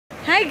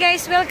Hi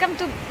guys,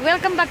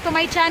 welcome back to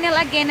my channel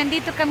again.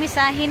 Nandito kami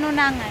sa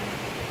Hinunangan.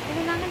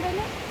 Hinunangan ba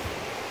na?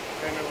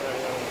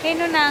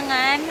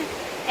 Hinunangan.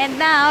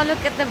 And now look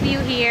at the view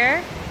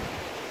here.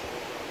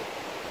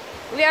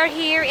 We are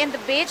here in the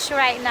beach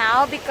right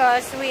now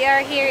because we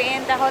are here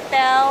in the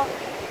hotel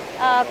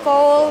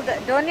called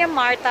Doña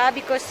Marta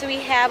because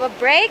we have a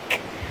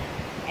break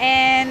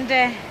and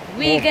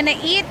we're gonna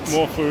eat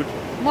more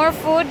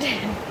food.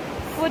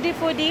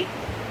 Foodie.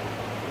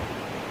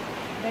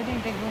 I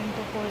think they're going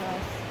to pull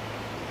us.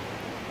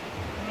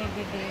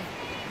 Maybe they...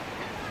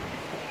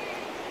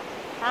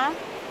 Huh?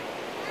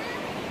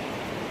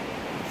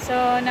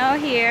 So now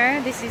here,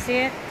 this is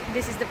it.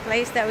 This is the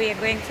place that we are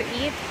going to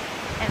eat.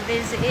 And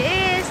this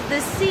is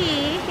the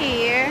sea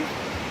here.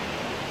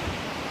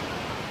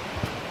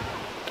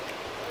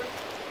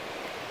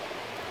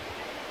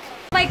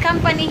 My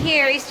company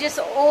here is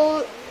just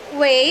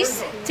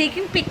always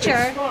taking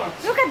picture.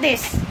 Look at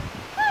this.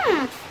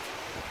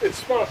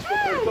 It's smart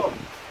what they've done.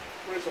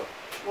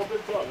 What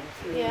they've done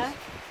is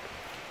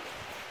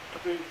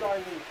the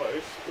dining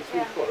place, the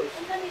food place,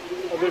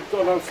 and they've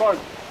done outside.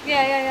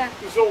 Yeah.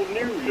 It's all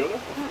new, you know?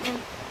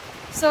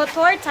 So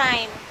tour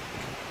time.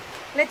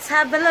 Let's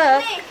have a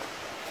look.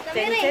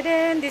 Dun, dun,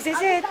 dun. This is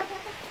it.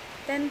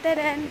 Dun, dun,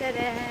 dun, dun,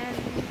 dun.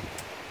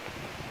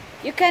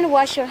 You can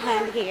wash your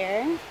hand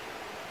here.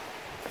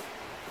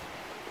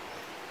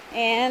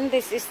 And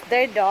this is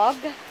their dog.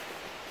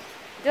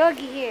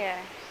 Doggy here.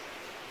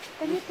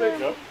 Can you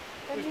turn?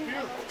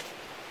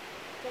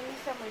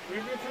 It's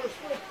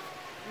beautiful.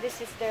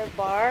 This is their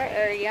bar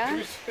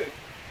area.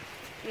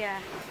 Yeah.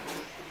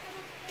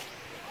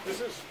 This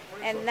is.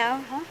 And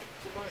now, huh?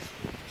 It's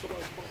a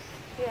nice spot.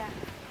 Yeah.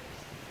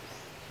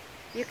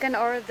 You can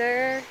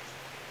order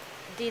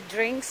the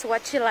drinks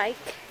what you like.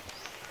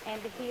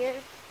 And here,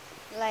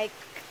 like,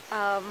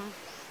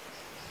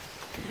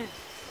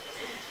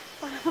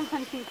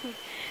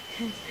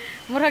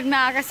 murag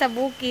na ka sa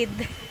bukid.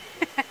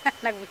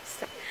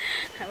 Nagbusa.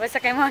 Basta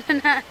kay mo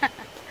na.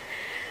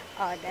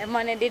 Oh, dahil mo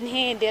na din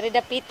he. Diri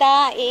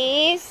dapita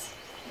is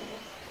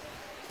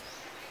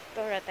ito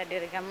rata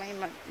diri gamay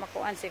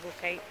makuan sigo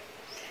kay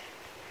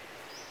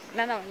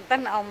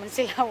tanaw man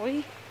sila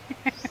uy.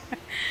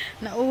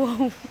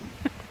 Nauwaw.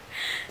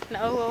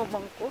 Nauwaw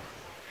bang ko.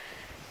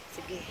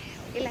 Sige,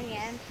 okay lang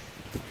yan.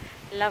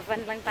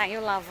 Lavan lang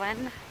tayo,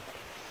 lavan.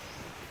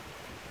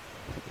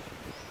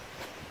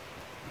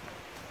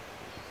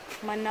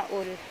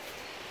 Manaol.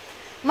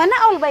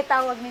 Manaol ba'y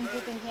tawag ng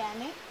titin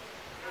yan eh?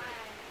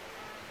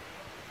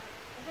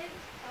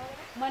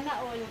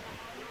 Manaol.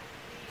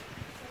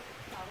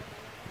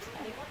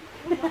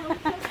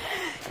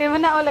 Kaya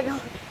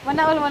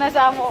manaol mo na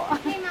sa amo.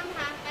 Okay ma'am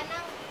ha,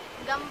 kanang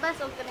gambas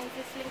o kanang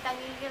sisling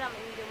tangigi ram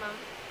hindi ma'am.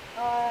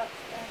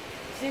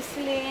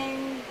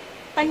 Sisling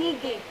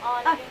tangigi.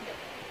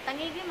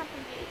 Tangigi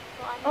matugi.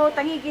 So, ano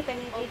tangigi.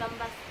 O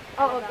gambas.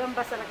 Oo,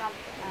 gambas talaga.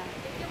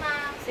 Thank you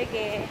ma'am.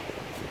 Sige.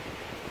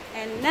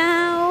 And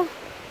now,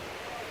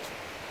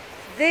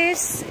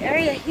 this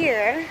area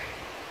here,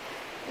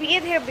 we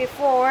ate here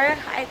before.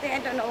 I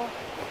don't know,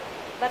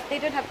 but they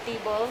don't have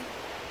table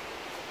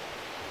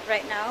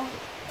right now.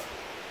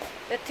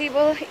 The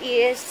table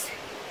is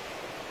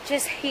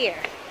just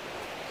here.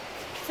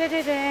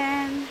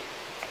 Ta-da-dan.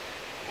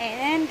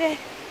 And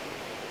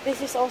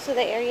this is also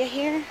the area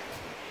here.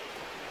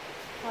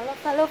 Follow.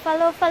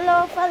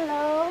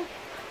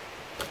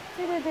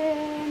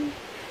 Ta-da-dan.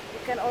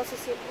 You can also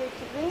sit here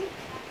to drink.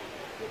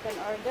 You can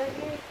order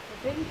here to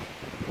drink.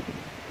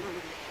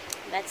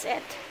 That's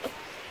it.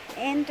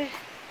 And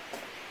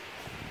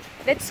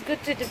let's go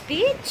to the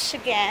beach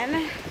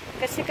again.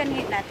 Kasi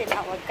kanina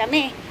tinawag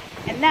kami.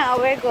 And now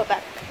we're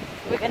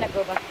gonna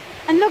go back.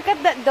 And look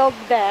at that dog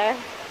there.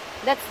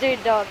 That's their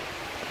dog.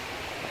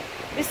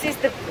 This is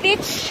the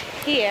beach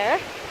here.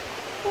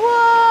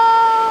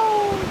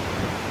 Wow!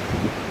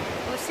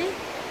 You see?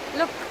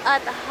 Look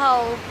at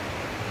how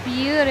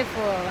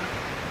beautiful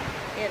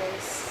it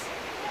is.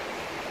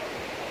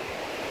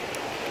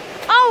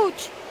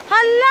 Ouch!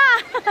 Hala!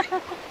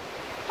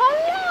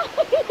 Hala!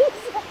 Hala!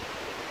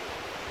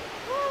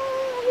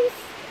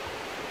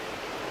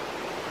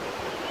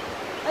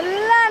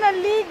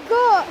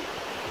 Naligo!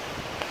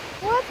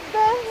 What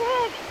the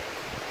heck?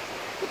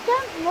 You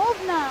can't move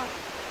now.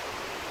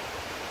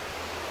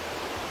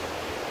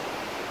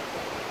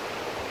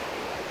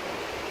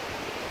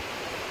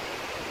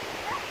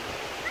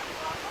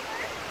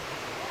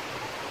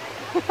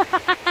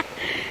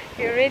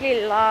 He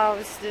really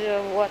loves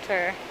the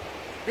water.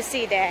 The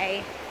sea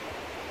day.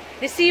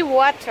 The sea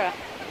water.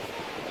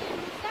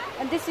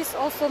 And this is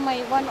also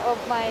one of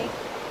my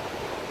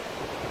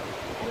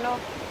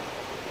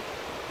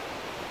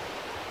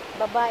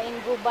babaeng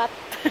gubat.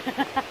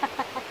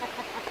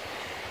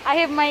 I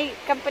have my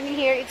company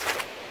here.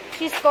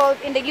 She's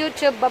called in the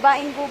YouTube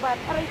babaeng gubat.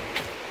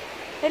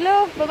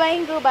 Hello,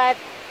 babaeng gubat.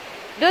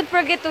 Don't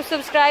forget to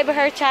subscribe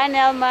her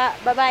channel,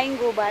 babaeng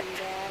gubat.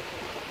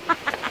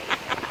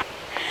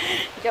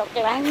 Joke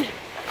lang.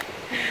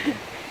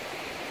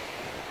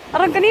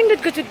 Arang kanindot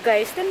ko jud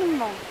guys, tanong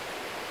mo.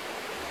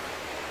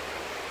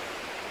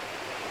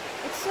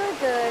 It's so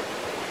good.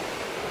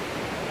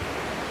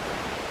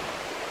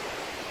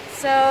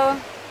 So,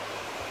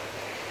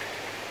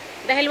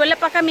 dahil wala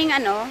pa kaming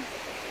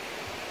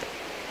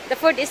the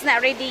food is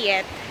not ready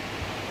yet.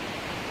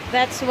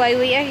 That's why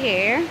we are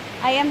here.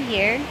 I am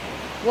here,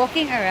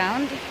 walking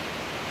around.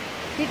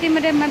 Hindi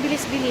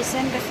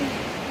mabilis-bilisan kasi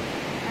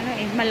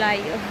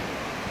malayo.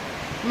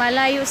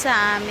 Malayo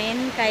sa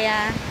amin,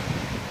 kaya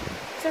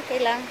it's okay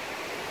lang.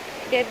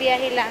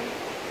 Biyahe lang.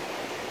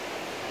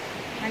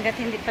 Hanggat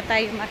hindi pa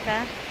tayo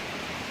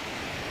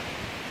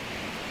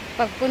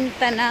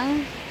pagpunta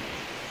ng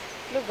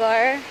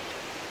lugar,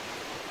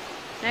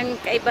 ng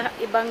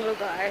ibang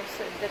lugar.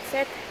 So that's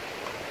it.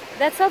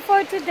 That's all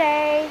for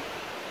today.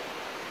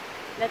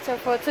 That's all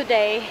for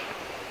today.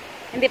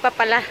 Hindi pa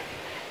pala.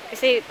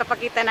 Kasi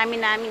papakita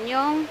namin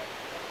yung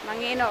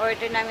mga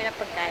ino-order namin na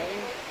pagkain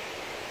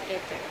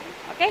later.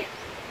 Okay?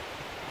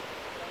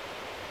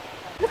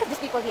 Look at these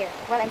people here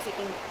while I'm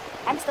sitting.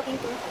 I'm just talking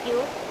to you,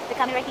 the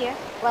camera here,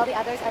 while the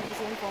others are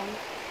busy on phone.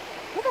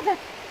 Look at that.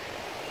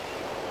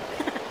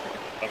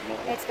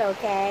 It's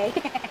okay.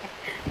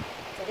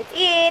 So let's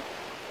eat.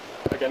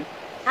 Again.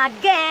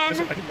 Again.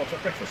 I didn't want to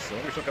have breakfast, so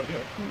we shall come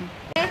here.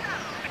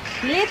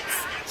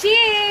 Let's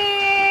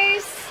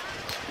cheers.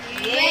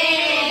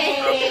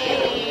 Yay!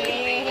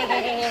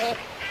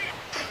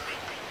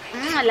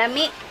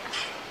 Lami.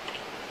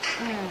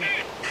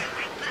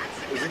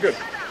 Is it good?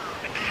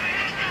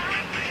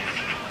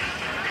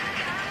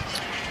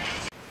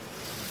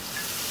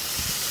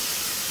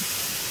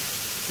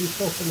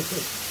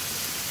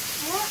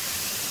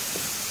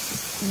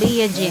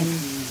 Biyajin.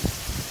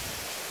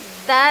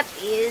 That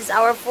is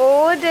our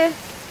food.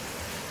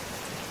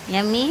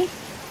 Yummy.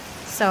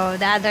 So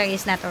the other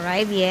is not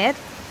arrived yet.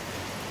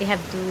 We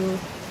have to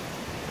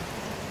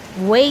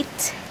wait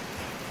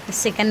the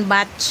second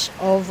batch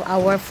of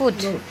our food.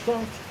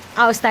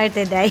 Oh,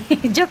 started ay.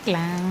 Joke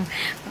lang.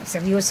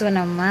 Seryoso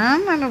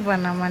naman. Ano ba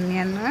naman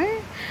yan?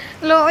 Ay,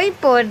 looy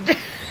pod.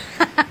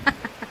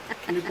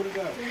 Can you put it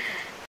down?